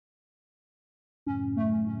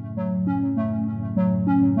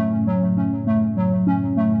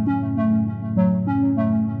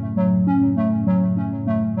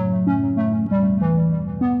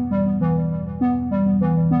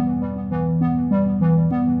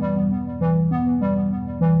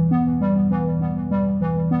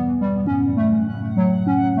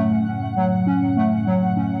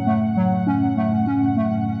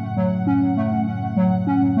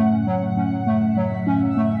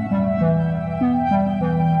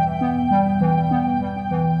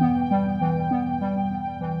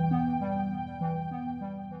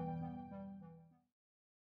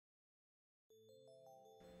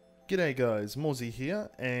G'day guys, Morezy here,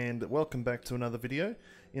 and welcome back to another video.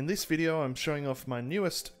 In this video I'm showing off my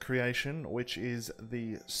newest creation, which is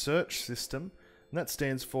the S.I.R.C.H system, and that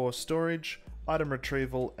stands for Storage, Item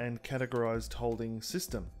Retrieval and Categorized Holding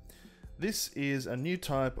System. This is a new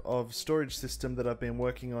type of storage system that I've been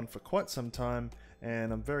working on for quite some time,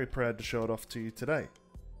 and I'm very proud to show it off to you today.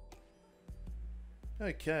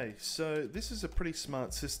 Okay, so this is a pretty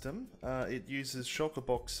smart system. It uses shulker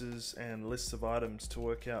boxes and lists of items to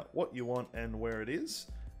work out what you want and where it is,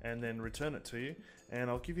 and then return it to you. And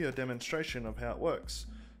I'll give you a demonstration of how it works.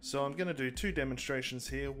 So I'm going to do two demonstrations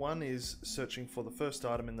here. One is searching for the first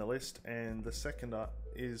item in the list, and the second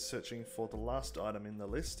is searching for the last item in the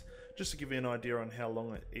list, just to give you an idea on how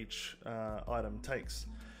long each item takes.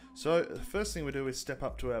 So the first thing we do is step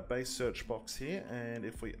up to our base search box here, and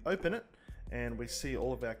if we open it, and we see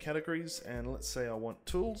all of our categories, and let's say I want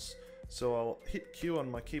tools, so I'll hit Q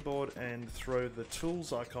on my keyboard and throw the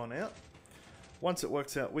tools icon out. Once it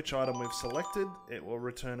works out which item we've selected, it will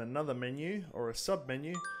return another menu or a sub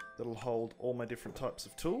menu that'll hold all my different types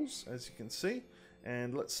of tools, as you can see.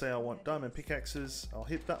 And let's say I want diamond pickaxes, I'll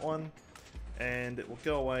hit that one and it will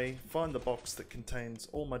go away, find the box that contains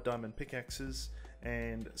all my diamond pickaxes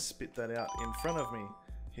and spit that out in front of me.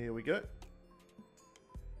 Here we go.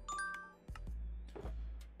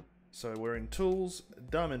 So we're in tools,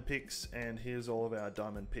 diamond picks, and here's all of our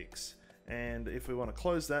diamond picks. And if we want to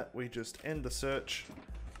close that, we just end the search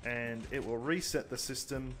and it will reset the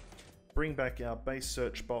system, bring back our base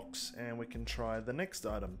search box, and we can try the next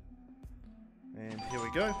item. And here we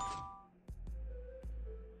go.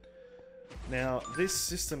 Now this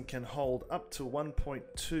system can hold up to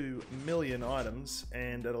 1.2 million items,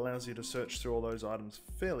 and it allows you to search through all those items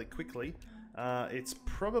fairly quickly. It's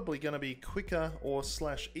probably going to be quicker or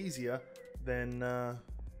 / easier than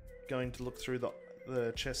going to look through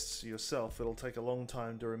the chests yourself. It'll take a long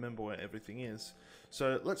time to remember where everything is.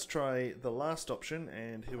 So let's try the last option,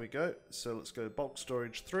 and here we go. So let's go bulk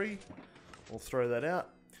storage 3. We'll throw that out.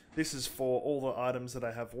 This is for all the items that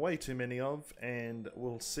I have way too many of, and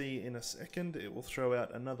we'll see in a second it will throw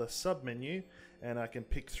out another sub menu, and I can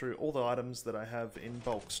pick through all the items that I have in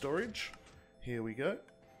bulk storage. Here we go.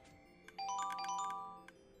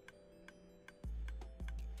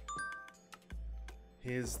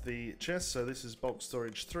 Here's the chest, so this is bulk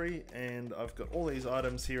storage 3, and I've got all these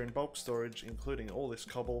items here in bulk storage, including all this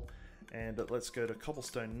cobble, and let's go to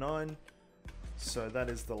cobblestone 9. So that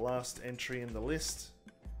is the last entry in the list,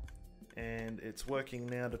 and it's working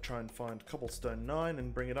now to try and find cobblestone 9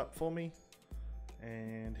 and bring it up for me.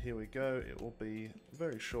 And here we go, it will be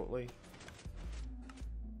very shortly,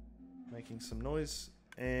 making some noise,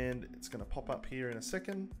 and it's going to pop up here in a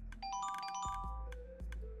second.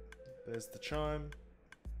 There's the chime.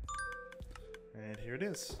 And here it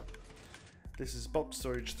is. This is bulk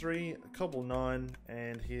storage 3, cobble 9,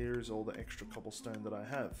 and here's all the extra cobblestone that I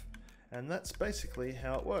have. And that's basically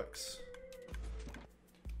how it works.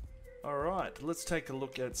 Alright, let's take a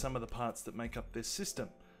look at some of the parts that make up this system.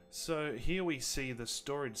 So here we see the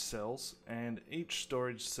storage cells, and each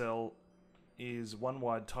storage cell is one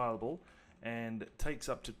wide tileable and takes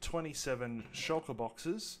up to 27 shulker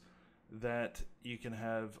boxes that you can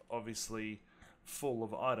have obviously full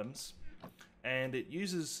of items. And it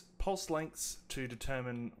uses pulse lengths to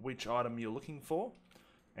determine which item you're looking for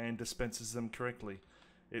and dispenses them correctly.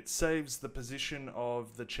 It saves the position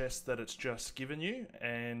of the chest that it's just given you,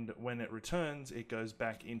 and when it returns it goes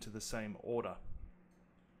back into the same order.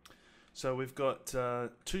 So we've got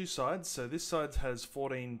two sides. So this side has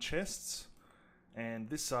 14 chests and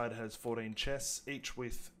this side has 14 chests, each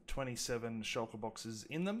with 27 shulker boxes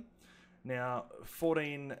in them. Now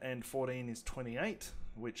 14 and 14 is 28,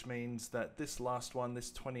 which means that this last one,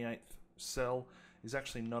 this 28th cell, is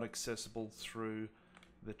actually not accessible through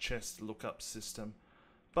the chest lookup system,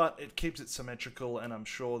 but it keeps it symmetrical, and I'm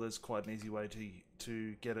sure there's quite an easy way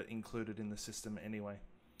to get it included in the system anyway.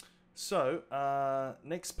 So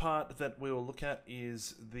next part that we will look at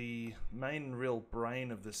is the main real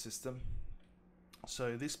brain of the system.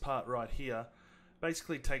 So this part right here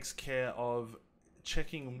basically takes care of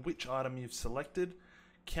checking which item you've selected,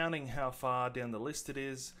 counting how far down the list it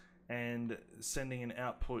is, and sending an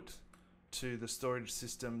output to the storage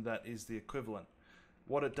system that is the equivalent.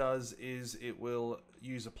 What it does is it will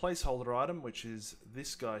use a placeholder item, which is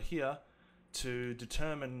this guy here, to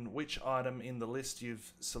determine which item in the list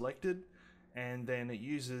you've selected, and then it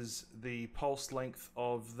uses the pulse length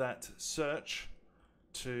of that search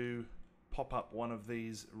to pop up one of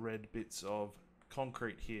these red bits of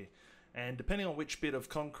concrete here. And depending on which bit of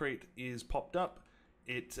concrete is popped up,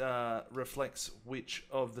 it reflects which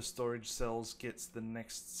of the storage cells gets the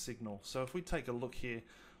next signal. So if we take a look here,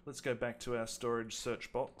 let's go back to our storage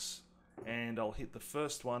search box, and I'll hit the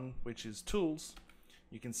first one, which is tools.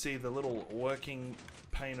 You can see the little working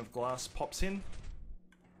pane of glass pops in,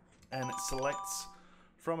 and it selects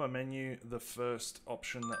from a menu the first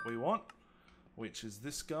option that we want, which is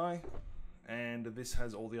this guy, and this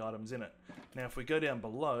has all the items in it. Now if we go down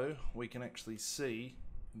below, we can actually see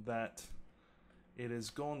that it has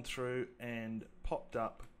gone through and popped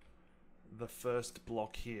up the first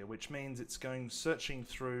block here, which means it's going searching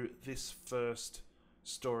through this first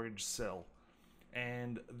storage cell.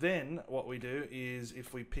 And then what we do is,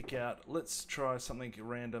 if we pick out, let's try something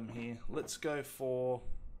random here, let's go for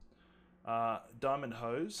diamond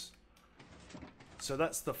hose. So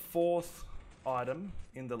that's the fourth item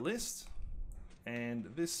in the list, and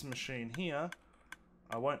this machine here,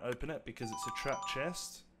 I won't open it because it's a trap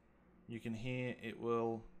chest. You can hear it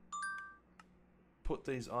will put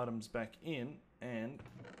these items back in, and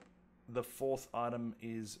the fourth item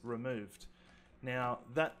is removed. Now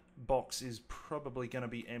that box is probably going to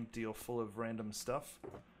be empty or full of random stuff.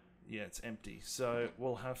 Yeah, it's empty, so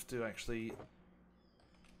we'll have to actually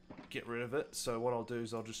get rid of it. So what I'll do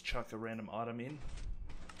is I'll just chuck a random item in.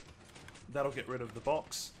 That'll get rid of the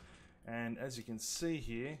box, and as you can see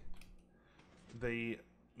here, the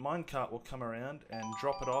minecart will come around and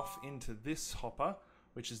drop it off into this hopper,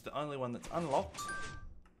 which is the only one that's unlocked,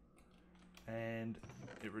 and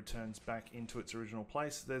it returns back into its original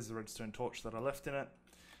place. There's the redstone torch that I left in it,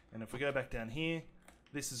 and if we go back down here,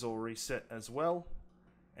 this is all reset as well,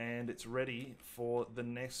 and it's ready for the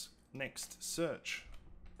next search.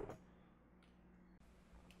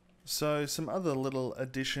 So some other little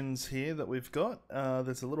additions here that we've got.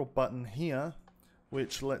 There's a little button here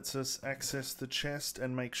which lets us access the chest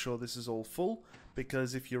and make sure this is all full,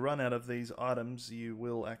 because if you run out of these items you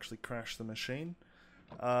will actually crash the machine.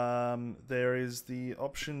 There is the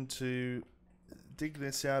option to dig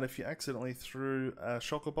this out. If you accidentally threw a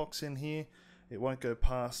shulker box in here, it won't go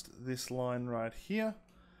past this line right here.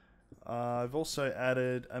 I've also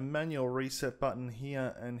added a manual reset button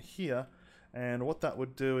here and here, and what that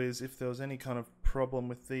would do is, if there was any kind of problem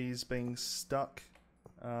with these being stuck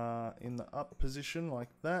in the up position like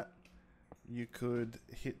that, you could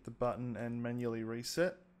hit the button and manually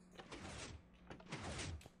reset.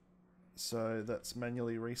 So that's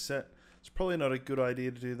manually reset. It's probably not a good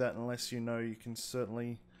idea to do that unless you know you can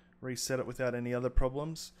certainly reset it without any other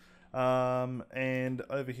problems. And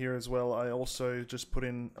over here as well, I also just put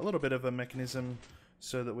in a little bit of a mechanism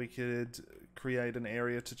so that we could create an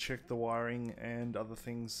area to check the wiring and other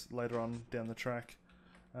things later on down the track.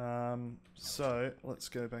 So let's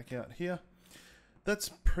go back out here. That's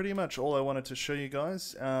pretty much all I wanted to show you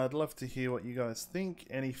guys. I'd love to hear what you guys think,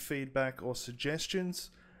 any feedback or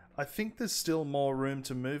suggestions. I think there's still more room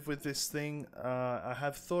to move with this thing. I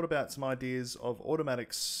have thought about some ideas of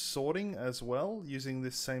automatic sorting as well using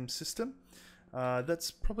this same system.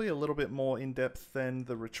 That's probably a little bit more in-depth than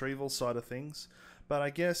the retrieval side of things. But I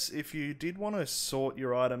guess if you did want to sort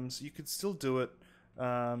your items, you could still do it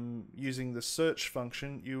using the search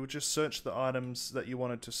function. You would just search the items that you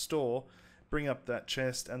wanted to store, bring up that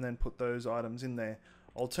chest, and then put those items in there.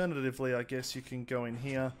 Alternatively, I guess you can go in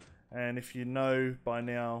here, and if you know by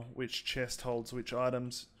now which chest holds which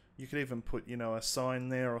items, you could even put, you know, a sign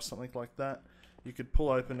there or something like that. You could pull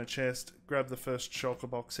open a chest, grab the first shulker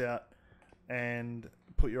box out, and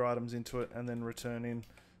put your items into it, and then return in.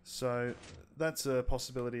 So that's a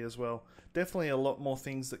possibility as well. Definitely a lot more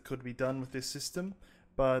things that could be done with this system,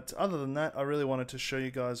 but other than that, I really wanted to show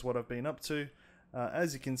you guys what I've been up to.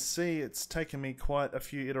 As you can see, it's taken me quite a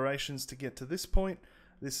few iterations to get to this point.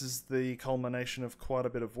 This is the culmination of quite a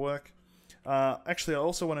bit of work. Actually, I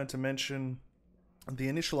also wanted to mention the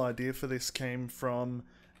initial idea for this came from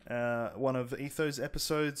one of Etho's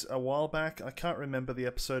episodes a while back. I can't remember the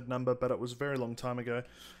episode number, but it was a very long time ago.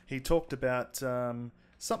 He talked about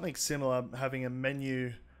something similar, having a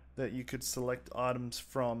menu that you could select items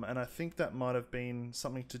from, and I think that might have been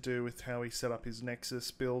something to do with how he set up his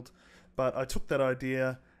Nexus build. But I took that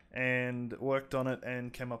idea and worked on it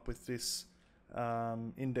and came up with this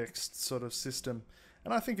indexed sort of system,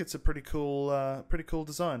 and I think it's a pretty cool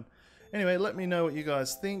design. Anyway, let me know what you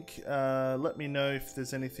guys think. Let me know if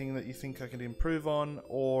there's anything that you think I could improve on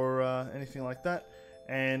or anything like that.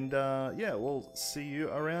 And yeah, we'll see you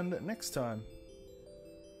around next time.